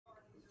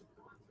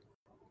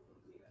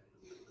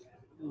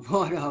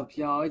What up,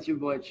 y'all? It's your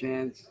boy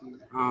Chance.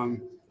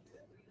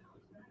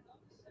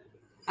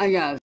 I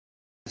got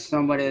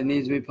somebody that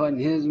needs to be put in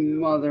his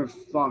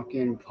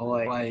motherfucking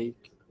place, like,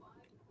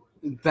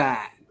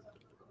 bad.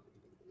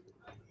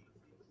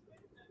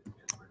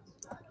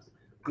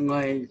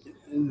 Like,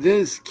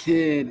 this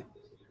kid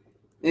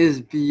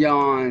is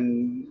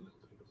beyond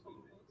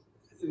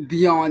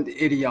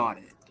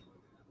idiotic.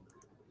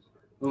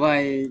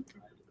 Like,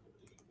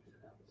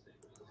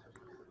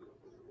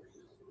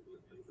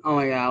 oh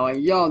my god, like,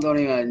 y'all don't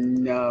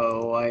even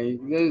know.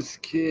 Like, this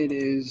kid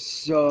is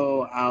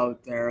so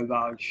out there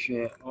about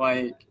shit.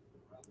 Like,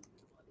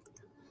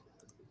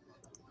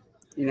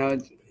 you know,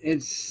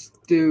 it's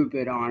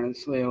stupid,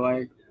 honestly.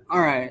 Like,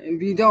 alright,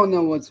 if you don't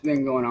know what's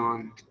been going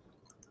on,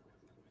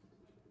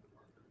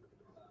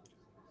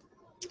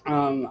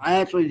 I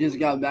actually just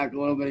got back a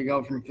little bit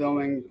ago from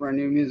filming for a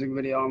new music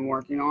video I'm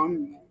working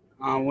on,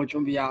 which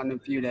will be out in a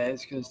few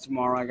days, because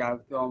tomorrow I gotta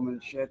film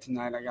and shit.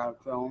 Tonight I gotta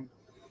film.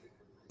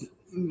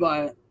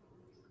 But,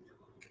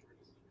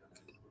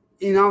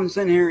 you know, I'm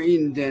sitting here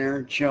eating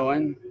dinner,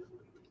 chilling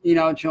with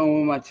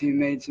my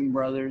teammates and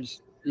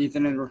brothers,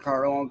 Ethan and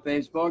Ricardo, on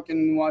Facebook,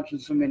 and watching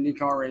some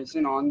IndyCar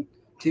racing on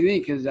TV,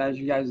 because as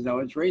you guys know,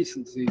 it's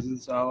racing season,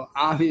 so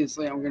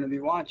obviously I'm going to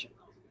be watching.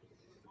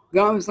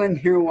 But I'm sitting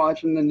here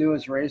watching the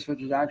newest race,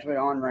 which is actually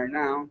on right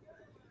now,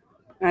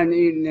 and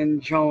eating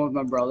and chilling with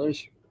my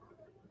brothers.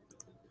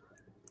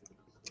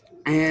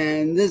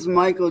 And this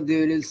Michael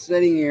dude is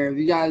sitting here. If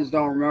you guys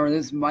don't remember,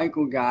 this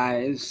Michael guy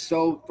is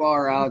so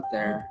far out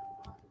there.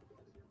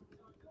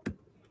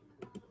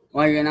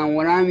 Like, and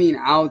when I mean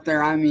out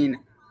there, I mean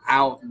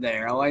out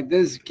there. Like,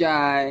 this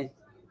guy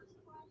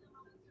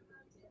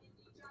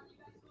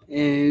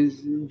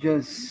is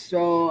just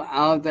so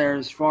out there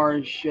as far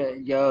as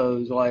shit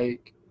goes.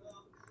 Like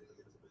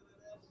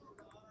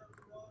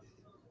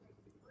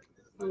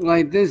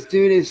this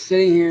dude is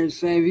sitting here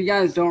saying, if you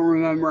guys don't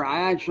remember,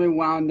 I actually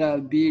wound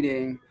up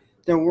beating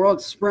the world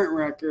sprint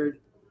record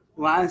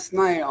last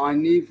night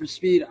on Need for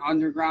Speed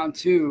Underground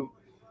 2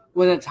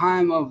 with a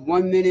time of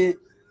 1 minute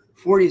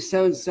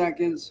 47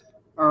 seconds,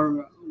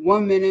 or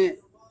 1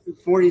 minute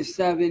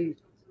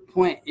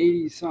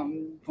 47.80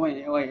 something,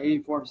 like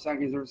 84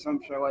 seconds or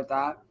some shit like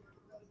that.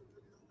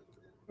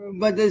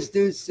 But this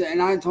dude said,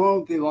 and I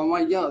told people, I'm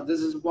like, yo,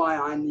 this is why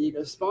I need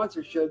a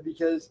sponsorship,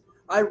 because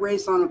I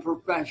race on a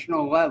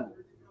professional level.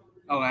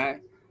 Okay?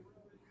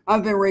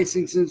 I've been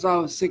racing since I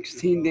was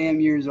 16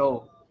 damn years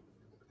old.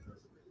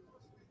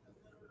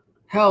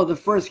 Hell, the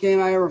first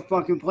game I ever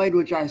fucking played,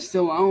 which I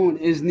still own,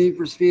 is Need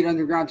for Speed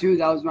Underground 2.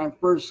 That was my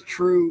first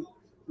true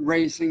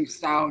racing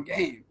style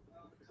game.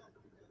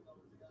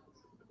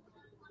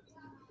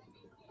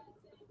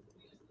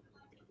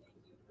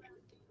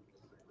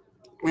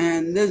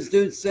 And this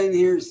dude's sitting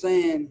here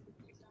saying,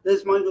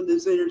 this Michael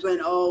dude's sitting here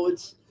saying, oh,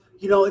 it's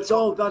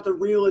all about the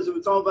realism.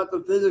 It's all about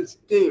the physics.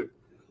 Dude,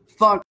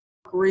 fuck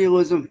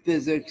realism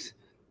physics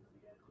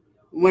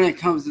when it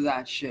comes to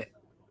that shit.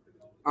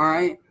 All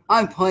right?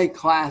 I play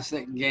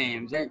classic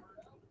games.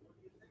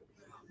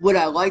 Would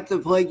I like to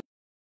play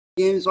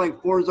games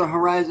like Forza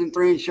Horizon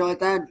 3 and shit like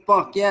that?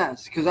 Fuck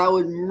yes, because I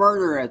would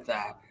murder at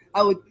that.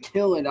 I would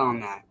kill it on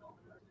that.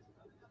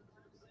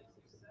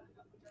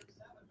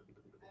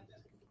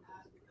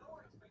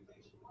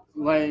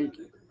 Like,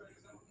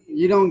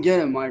 you don't get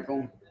it,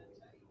 Michael.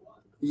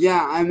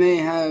 Yeah, I may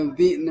have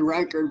beaten the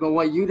record, but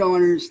what you don't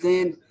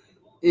understand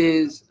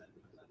is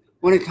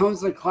when it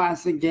comes to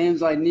classic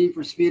games like Need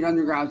for Speed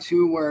Underground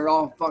 2, where it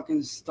all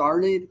fucking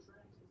started,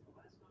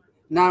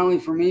 not only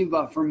for me,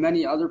 but for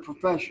many other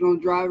professional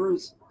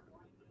drivers,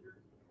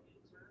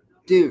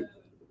 dude,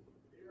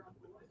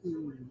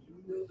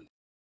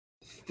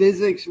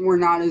 physics were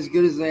not as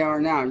good as they are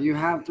now. You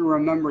have to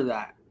remember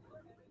that.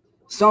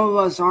 Some of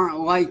us aren't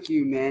like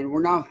you, man.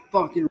 We're not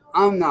fucking,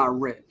 I'm not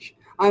rich.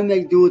 I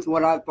make do with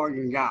what I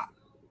fucking got.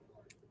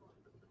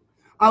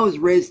 I was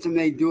raised to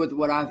make do with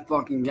what I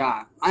fucking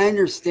got. I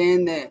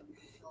understand that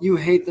you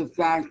hate the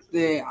fact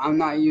that I'm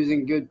not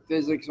using good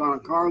physics on a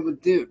car,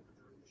 but dude,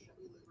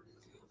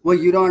 what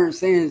you don't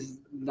understand is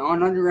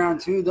on Underground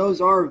 2,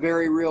 those are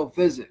very real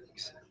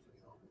physics.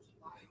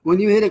 When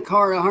you hit a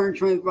car at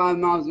 125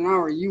 miles an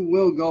hour, you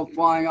will go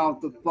flying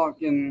off the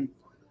fucking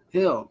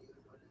hill.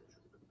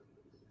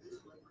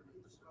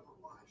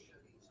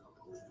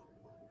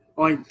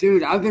 Like,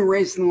 dude, I've been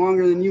racing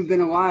longer than you've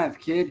been alive,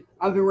 kid.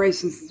 I've been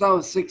racing since I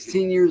was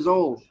 16 years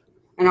old,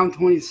 and I'm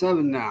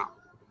 27 now.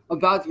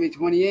 About to be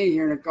 28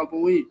 here in a couple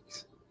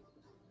weeks.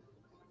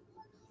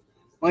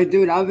 Like,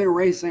 dude, I've been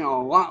racing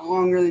a lot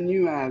longer than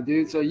you have,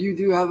 dude, so you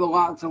do have a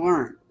lot to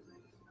learn.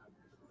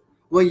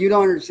 What you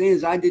don't understand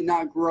is I did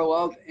not grow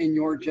up in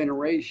your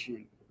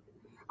generation.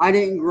 I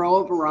didn't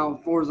grow up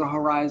around Forza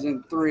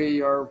Horizon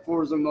 3 or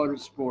Forza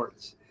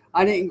Motorsports.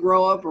 I didn't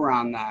grow up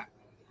around that.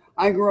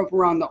 I grew up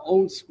around the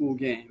old school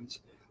games,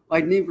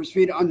 like Need for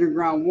Speed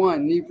Underground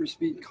 1, Need for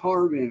Speed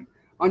Carbon,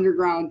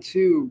 Underground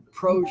 2,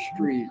 Pro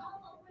Street,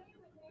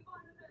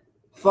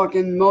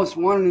 fucking Most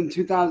Wanted in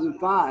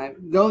 2005.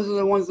 Those are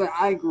the ones that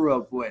I grew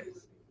up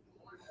with.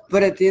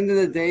 But at the end of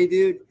the day,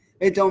 dude,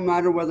 It don't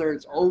matter whether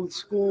it's old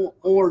school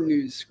or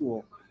new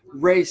school.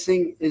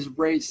 Racing is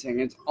racing.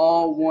 It's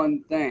all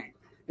one thing.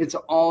 It's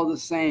all the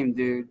same,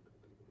 dude.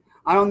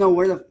 I don't know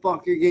where the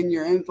fuck you're getting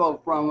your info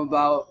from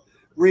about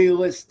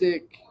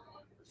realistic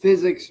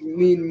physics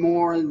mean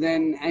more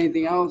than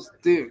anything else.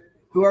 Dude,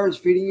 whoever's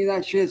feeding you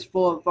that shit is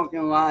full of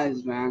fucking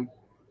lies, man.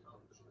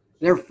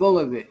 They're full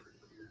of it.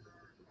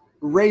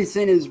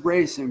 Racing is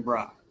racing,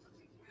 bro.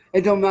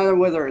 It don't matter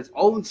whether it's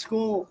old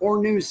school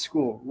or new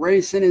school.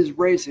 Racing is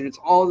racing. It's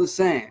all the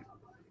same.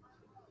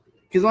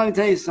 Because let me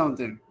tell you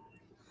something.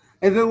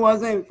 If it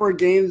wasn't for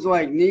games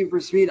like Need for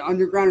Speed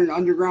Underground and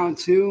Underground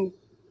 2,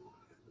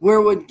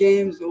 where would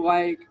games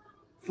like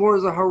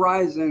Forza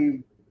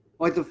Horizon,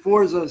 like the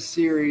Forza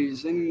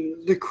series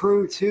and the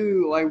Crew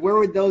 2, like where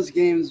would those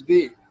games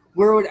be?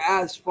 Where would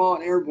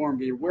Asphalt Airborne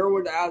be? Where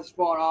would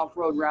Asphalt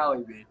Off-Road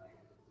Rally be?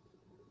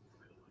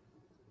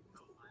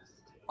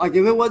 Like,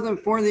 if it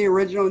wasn't for the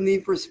original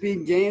Need for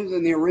Speed games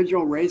and the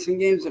original racing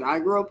games that I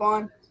grew up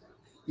on,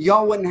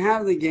 y'all wouldn't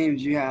have the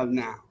games you have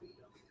now.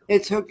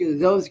 It took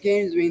those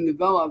games being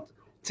developed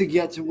to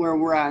get to where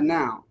we're at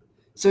now.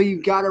 So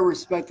you got to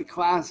respect the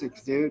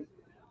classics, dude.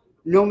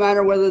 No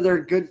matter whether they're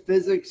good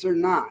physics or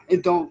not.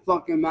 It don't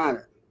fucking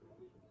matter.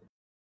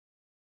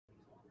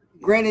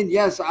 Granted,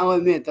 yes, I'll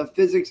admit, the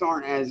physics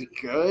aren't as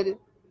good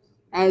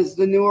as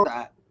the newer.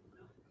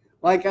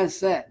 Like I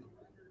said,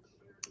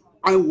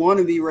 I want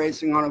to be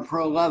racing on a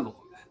pro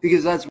level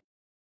because that's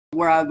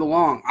where I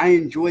belong. I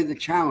enjoy the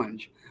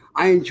challenge.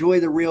 I enjoy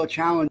the real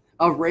challenge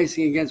of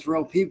racing against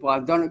real people.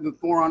 I've done it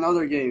before on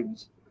other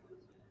games.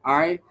 All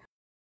right?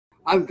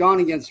 I've gone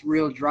against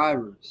real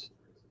drivers.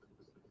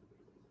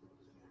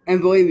 And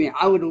believe me,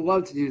 I would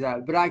love to do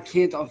that, but I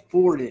can't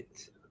afford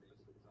it.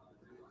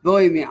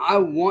 Believe me, I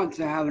want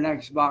to have an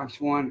Xbox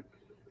One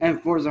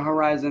and Forza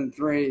Horizon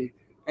 3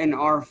 and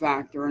R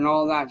Factor and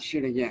all that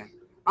shit again.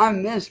 I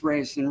miss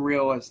racing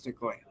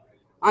realistically.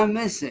 I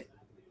miss it.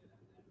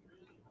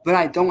 But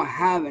I don't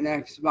have an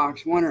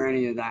Xbox One or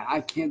any of that.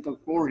 I can't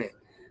afford it.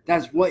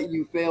 That's what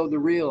you fail to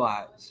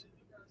realize.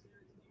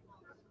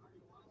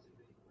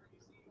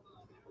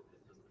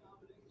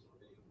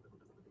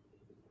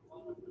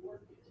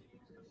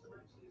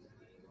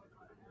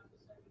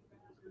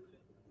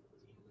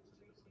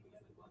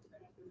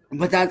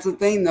 But that's the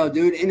thing, though,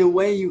 dude. In a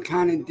way, you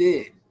kind of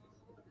did.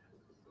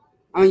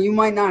 I mean, you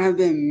might not have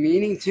been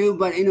meaning to,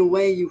 but in a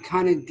way, you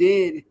kind of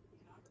did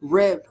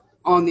rip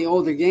on the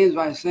older games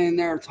by saying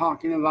they're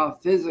talking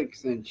about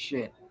physics and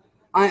shit.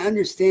 I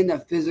understand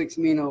that physics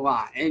mean a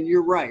lot, and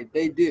you're right,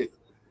 they do.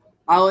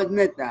 I'll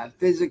admit that.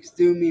 Physics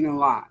do mean a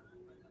lot.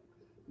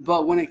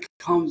 But when it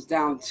comes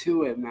down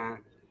to it, man,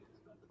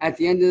 at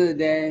the end of the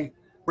day,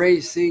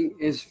 racing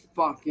is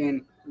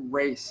fucking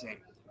racing.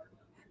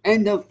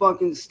 End of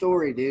fucking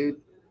story, dude.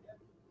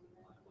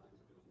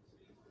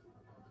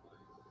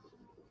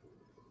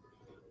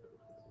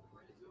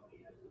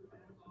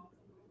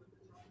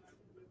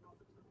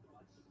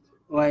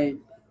 Like,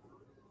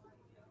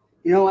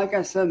 you know, like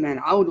I said, man,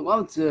 I would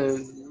love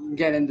to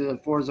get into the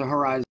Forza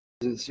Horizon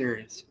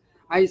series.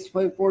 I used to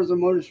play Forza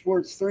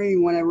Motorsports 3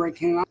 whenever it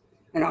came out,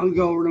 and I would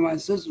go over to my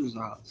sister's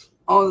house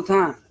all the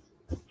time.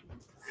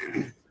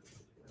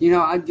 You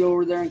know, I'd go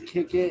over there and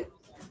kick it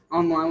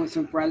online with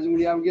some friends, and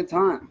we'd have a good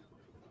time.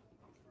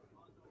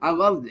 I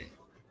loved it.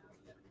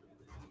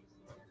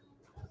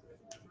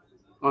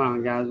 Hold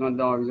on, guys. My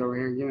dog's over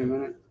here. Give me a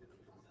minute.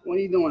 What are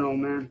you doing, old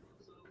man?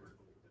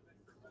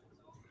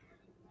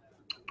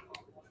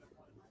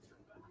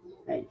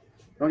 Hey,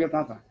 go get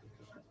Papa.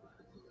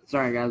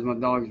 Sorry, guys. My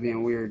dog's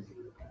being weird.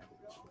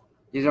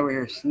 He's over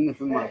here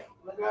sniffing my...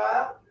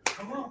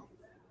 Come on.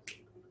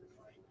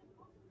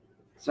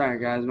 Sorry,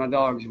 guys. My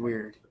dog's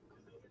weird.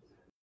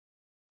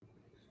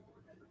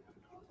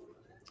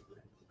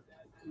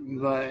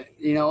 But,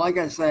 you know, like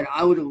I said,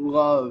 I would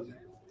love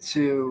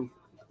to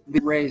be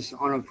race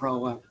on a pro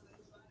level.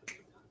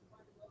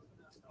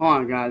 Hold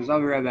on, guys. I'll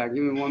be right back.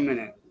 Give me 1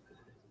 minute.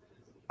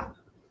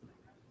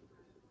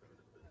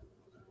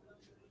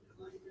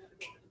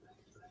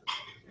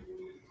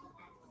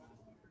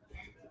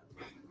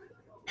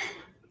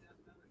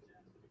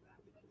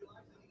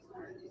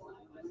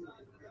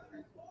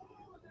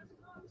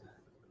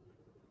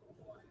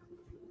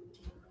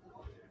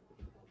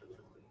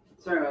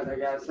 Sorry about that,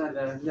 guys. I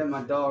had to get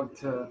my dog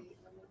to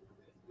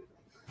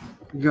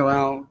go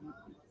out.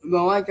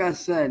 But like I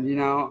said, you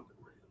know,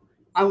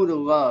 I would have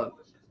loved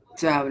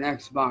to have an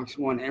Xbox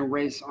One and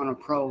race on a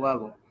pro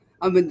level.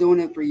 I've been doing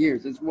it for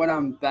years. It's what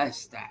I'm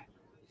best at.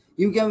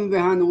 You get me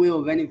behind the wheel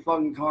of any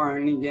fucking car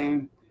in any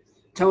game,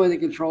 tell me the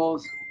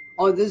controls.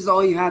 Oh, this is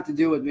all you have to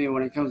do with me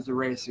when it comes to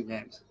racing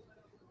games.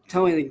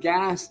 Tell me the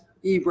gas,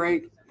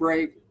 e-brake,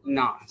 brake,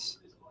 NOS.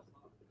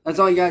 That's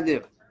all you gotta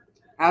do.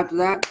 After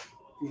that,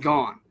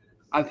 gone.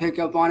 I pick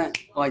up on it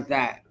like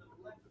that.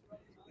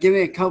 Give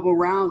me a couple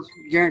rounds,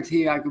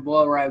 guarantee I could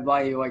blow right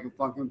by you like a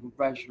fucking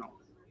professional.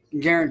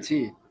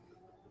 Guaranteed.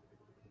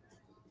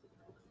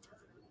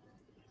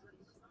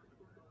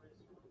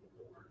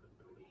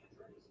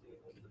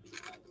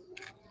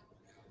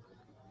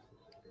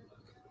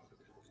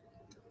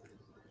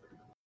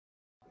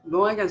 But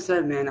like I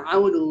said, man, I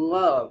would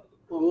love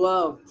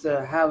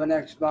to have an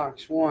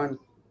Xbox One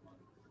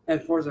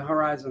and Forza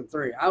Horizon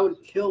 3. I'd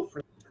kill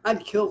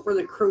for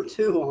the crew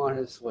too,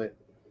 honestly.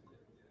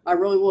 I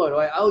really would.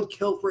 Like, I would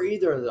kill for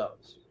either of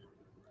those.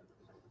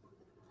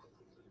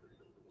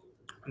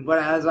 But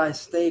as I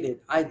stated,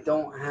 I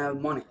don't have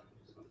money.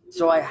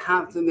 So I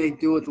have to make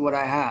do with what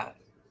I have.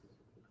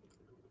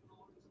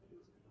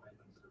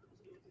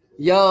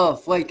 Yo,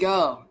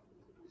 Flaco.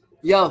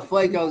 As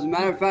a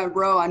matter of fact,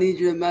 bro, I need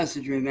you to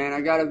message me, man.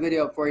 I got a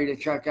video for you to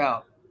check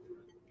out.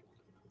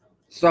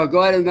 So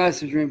go ahead and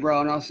message me,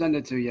 bro, and I'll send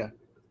it to you.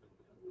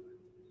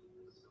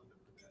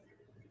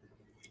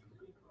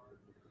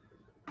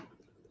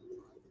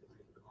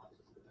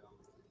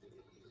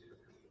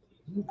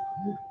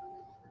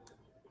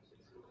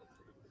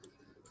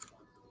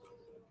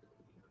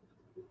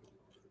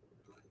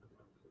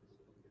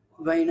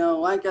 But, you know,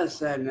 like I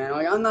said, man,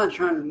 like, I'm not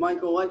trying to,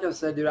 Michael, like I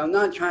said, dude, I'm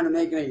not trying to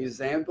make an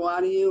example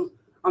out of you.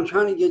 I'm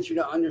trying to get you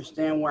to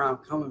understand where I'm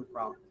coming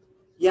from.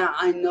 Yeah,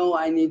 I know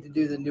I need to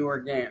do the newer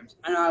games,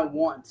 and I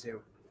want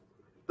to.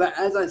 But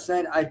as I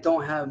said, I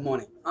don't have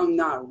money. I'm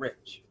not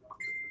rich.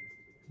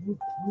 You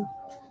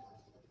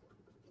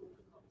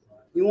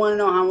want to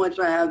know how much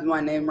I have to my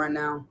name right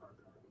now?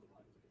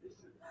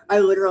 I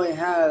literally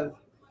have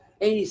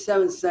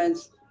 87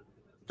 cents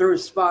through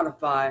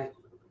Spotify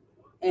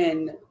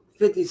and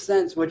 50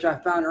 cents, which I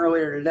found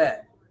earlier today.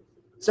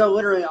 So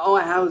literally all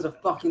I have is a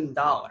fucking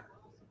dollar.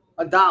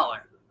 A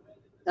dollar.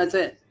 That's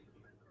it.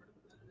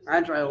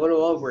 Actually, a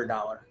little over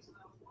 $1.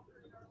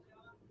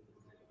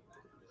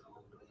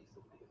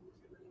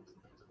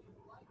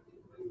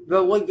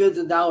 But what good's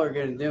 $1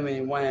 gonna do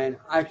me when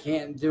I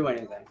can't do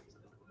anything?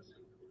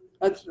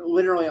 That's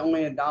literally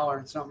only $1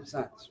 and something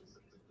cents.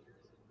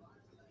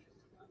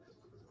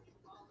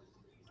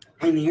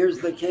 And here's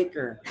the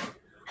kicker.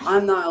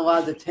 I'm not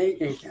allowed to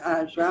take and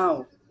cash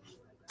out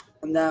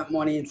that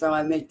money until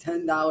I make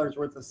 $10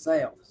 worth of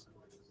sales.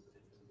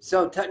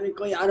 So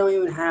technically, I don't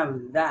even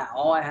have that.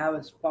 All I have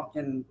is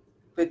fucking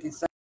 50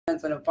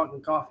 cents and a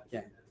fucking coffee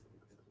can.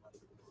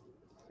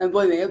 And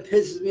believe me, it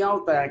pisses me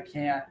off that I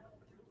can't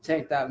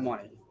take that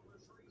money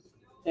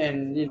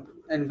and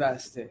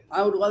invest it.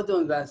 I would love to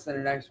invest in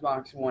an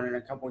Xbox One in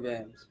a couple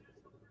games.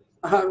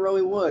 I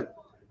really would.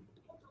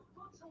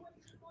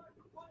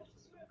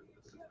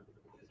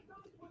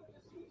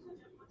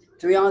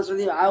 To be honest with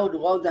you, I would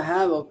love to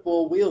have a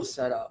full wheel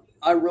setup.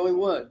 I really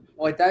would.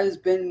 Like, that has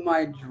been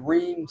my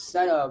dream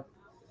setup.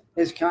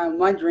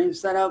 My dream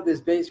setup is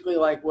basically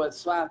like what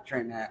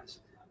Slaptrain has.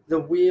 The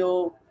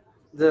wheel,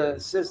 the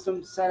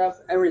system setup,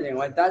 everything.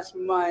 Like, that's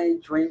my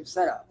dream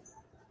setup.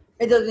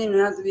 It doesn't even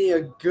have to be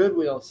a good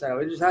wheel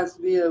setup. It just has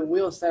to be a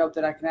wheel setup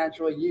that I can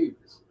actually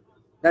use.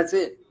 That's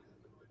it.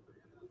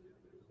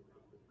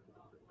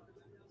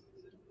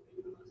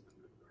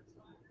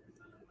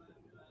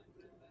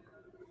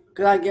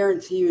 Because I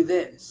guarantee you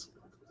this.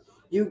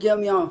 You get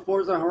me on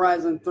Forza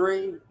Horizon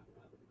 3,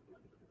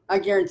 I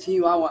guarantee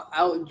you I will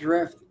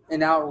outdrift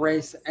and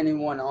outrace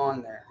anyone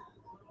on there.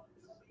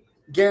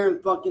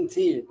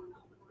 Guaranteed.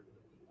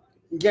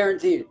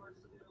 Guaranteed.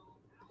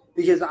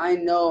 Because I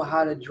know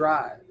how to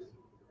drive.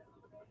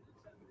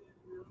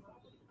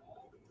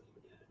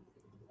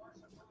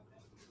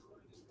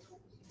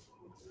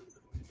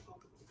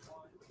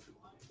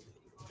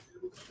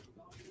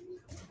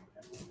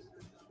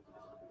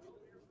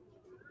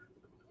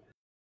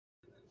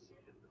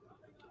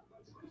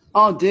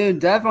 Oh, dude,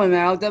 definitely,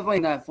 man. I'll definitely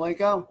that,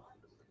 Flaco.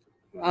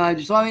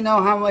 Just let me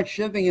know how much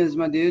shipping is,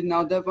 my dude, and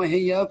I'll definitely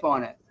hit you up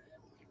on it.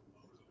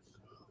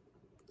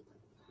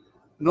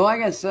 But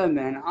like I said,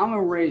 man, I'm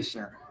a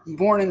racer,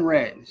 born and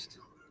raised.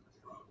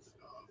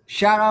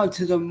 Shout out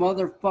to the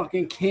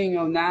motherfucking king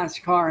of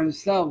NASCAR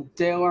himself,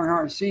 Dale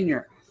Earnhardt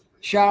Sr.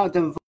 Shout out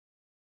to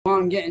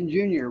Von Gittin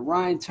Jr.,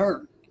 Ryan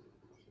Turk.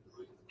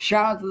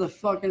 Shout out to the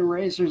fucking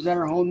racers that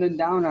are holding it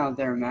down out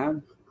there,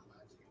 man.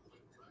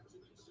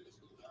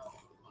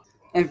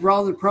 And for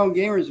all the pro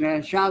gamers,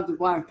 man, shout out to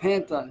Black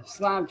Panther,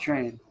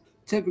 Slaptrain,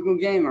 Typical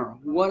Gamer.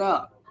 What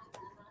up?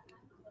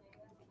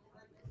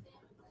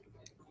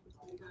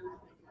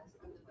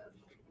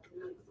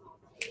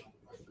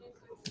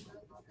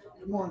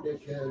 Come on,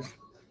 dickhead.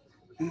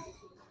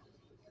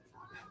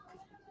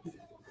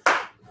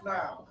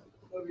 Now,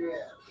 look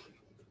at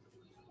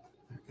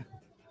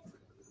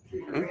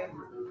that.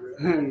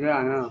 Yeah,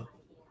 I know.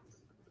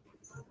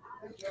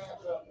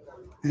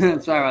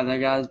 Sorry about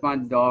that, guys. My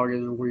dog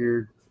is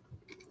weird.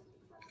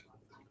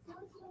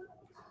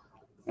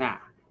 Yeah.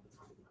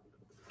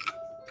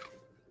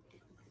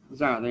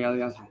 Sorry about that, guys. I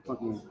got some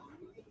fucking...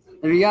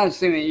 If you guys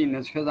see me eating,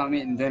 it's because I'm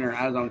eating dinner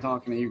as I'm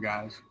talking to you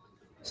guys.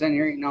 Sitting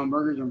here eating on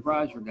burgers and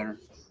fries for dinner.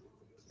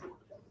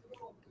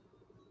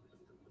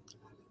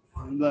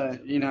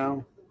 But, you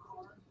know...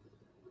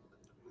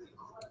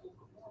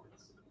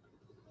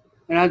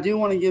 And I do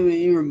want to give an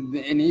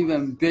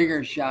even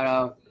bigger shout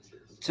out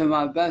to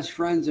my best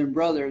friends and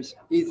brothers,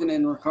 Ethan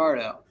and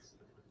Ricardo.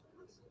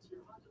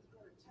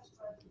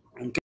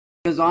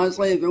 Because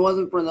honestly, if it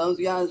wasn't for those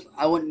guys,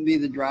 I wouldn't be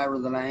the driver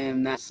that I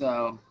am now.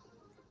 So,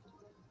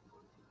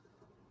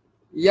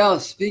 Yo,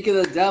 speak of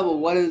the devil,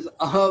 what is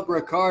up,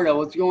 Ricardo?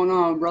 What's going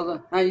on,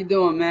 brother? How you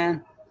doing,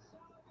 man?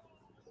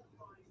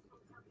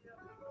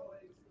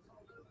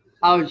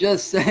 I was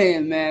just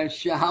saying, man.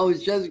 I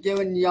was just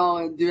giving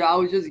y'all, dude. I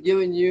was just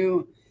giving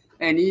you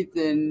and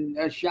Ethan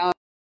a shout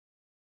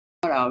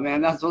out,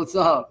 man. That's what's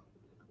up.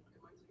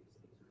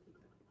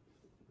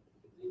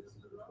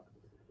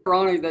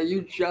 Ironic that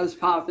you just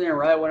popped in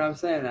right when I'm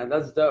saying that.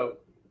 That's dope.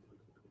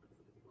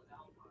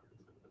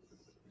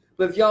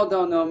 But if y'all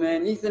don't know,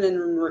 man, Ethan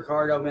and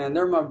Ricardo, man,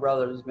 they're my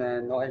brothers,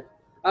 man. Like,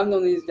 I've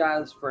known these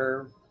guys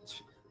for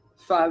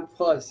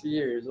 5+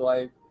 years.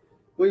 Like,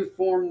 we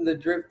formed the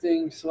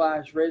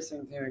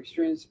drifting/racing team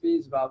Extreme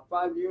Speeds about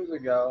 5 years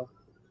ago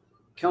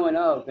coming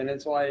up. And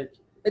it's like,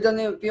 it doesn't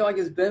even feel like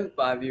it's been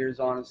 5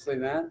 years, honestly,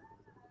 man.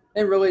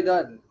 It really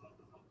doesn't.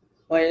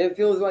 Like, it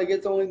feels like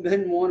it's only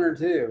been 1 or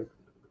 2.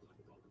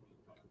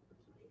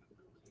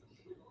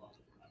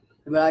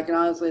 But I can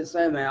honestly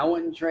say, man, I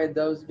wouldn't trade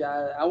those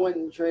guys. I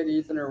wouldn't trade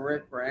Ethan or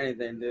Rick for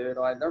anything, dude.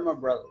 Like, they're my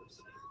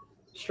brothers.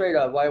 Straight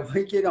up. Like,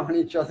 we get on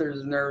each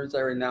other's nerves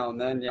every now and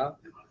then, yeah.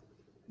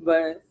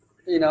 But,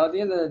 you know, at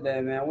the end of the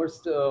day, man, we're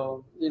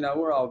still, you know,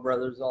 we're all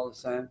brothers all the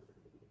same.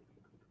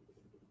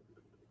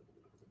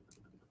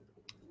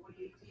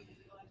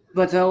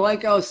 But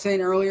like I was saying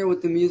earlier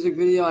with the music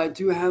video, I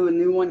do have a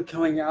new one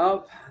coming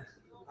up.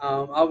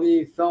 I'll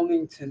be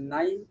filming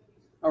tonight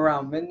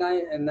around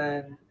midnight, and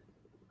then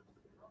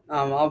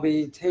I'll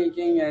be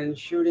taking and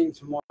shooting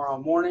tomorrow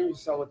morning.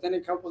 So within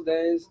a couple of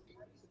days,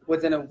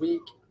 within a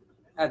week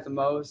at the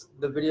most,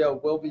 the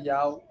video will be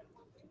out,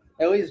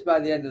 at least by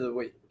the end of the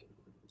week.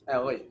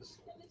 At least.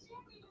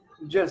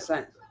 Just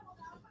saying.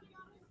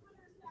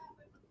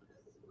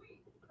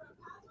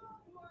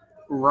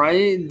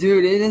 Right?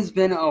 Dude, it has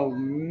been a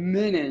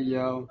minute,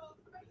 yo.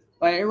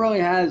 Like, it really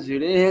has,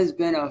 dude. It has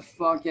been a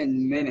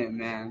fucking minute,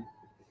 man.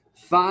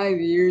 5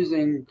 years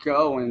and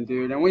going,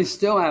 dude. And we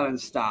still haven't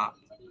stopped.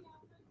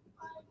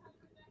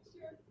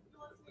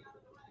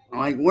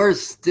 Like, we're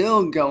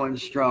still going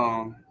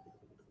strong.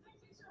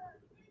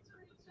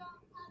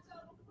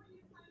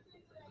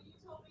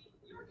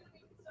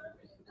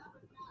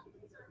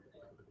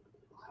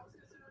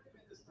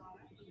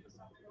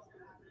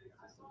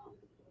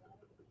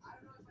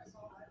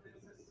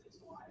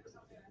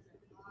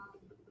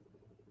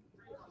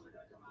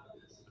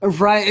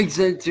 Right,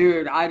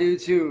 dude, I do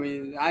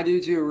too. I do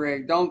too,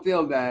 Rick. Don't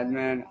feel bad,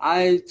 man.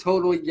 I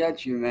totally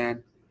get you,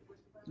 man.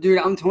 Dude,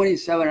 I'm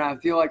 27 and I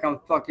feel like I'm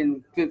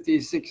fucking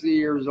 50, 60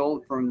 years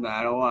old from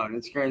that alone.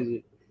 It's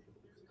crazy.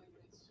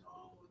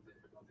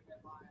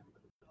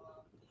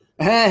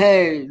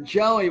 Hey,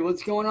 Joey,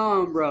 what's going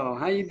on, bro?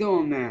 How you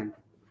doing, man?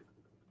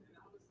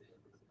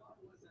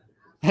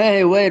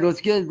 Hey, Wade,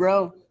 what's good,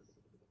 bro?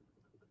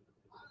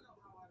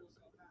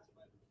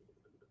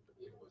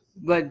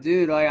 But,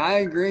 dude, like, I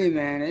agree,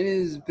 man. It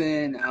has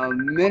been a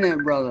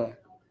minute, brother.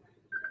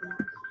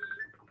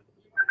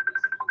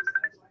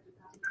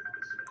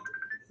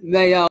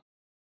 Hey,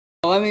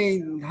 let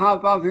me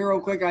hop off here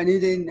real quick. I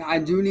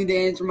do need to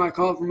answer my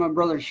call from my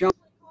brother Sean.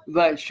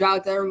 But shout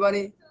out to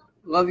everybody.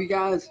 Love you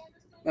guys.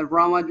 And for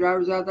all my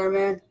drivers out there,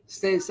 man,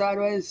 stay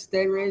sideways,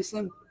 stay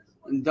racing,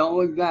 and don't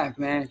look back,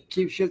 man.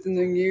 Keep shifting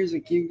the gears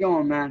and keep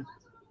going, man.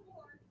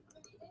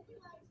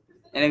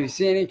 And if you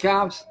see any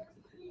cops,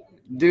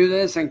 do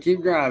this and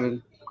keep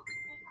driving.